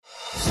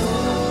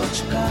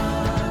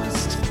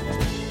Sochcast.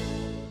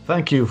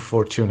 Thank you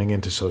for tuning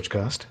into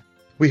Sochcast.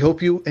 We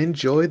hope you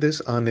enjoy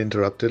this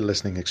uninterrupted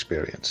listening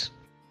experience.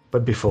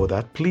 But before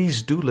that,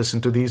 please do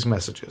listen to these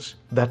messages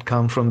that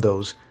come from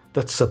those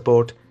that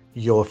support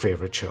your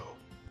favorite show.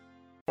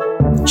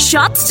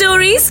 Short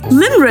stories,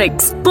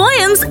 limericks,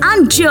 poems,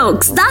 and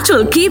jokes that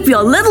will keep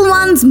your little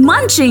ones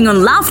munching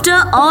on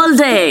laughter all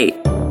day.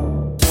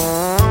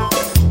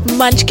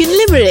 Munchkin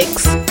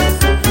Limericks.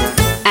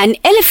 An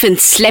elephant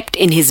slept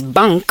in his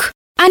bunk,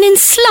 and in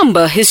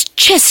slumber his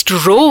chest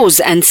rose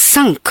and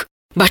sunk.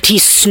 But he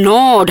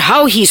snored,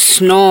 how he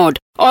snored!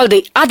 All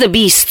the other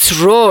beasts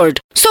roared,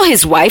 so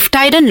his wife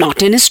tied a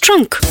knot in his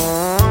trunk.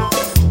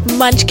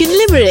 Munchkin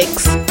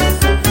Limericks.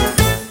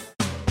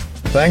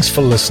 Thanks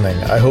for listening.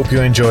 I hope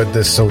you enjoyed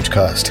this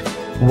Sochcast.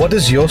 What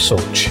is your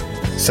Soch?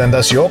 Send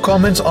us your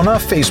comments on our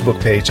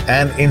Facebook page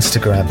and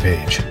Instagram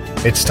page.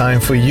 It's time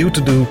for you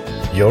to do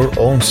your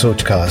own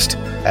Sochcast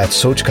at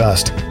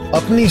Sochcast.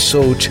 Apni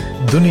Soch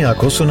Duniya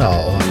ko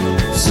sunao.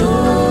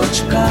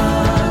 Sochcast.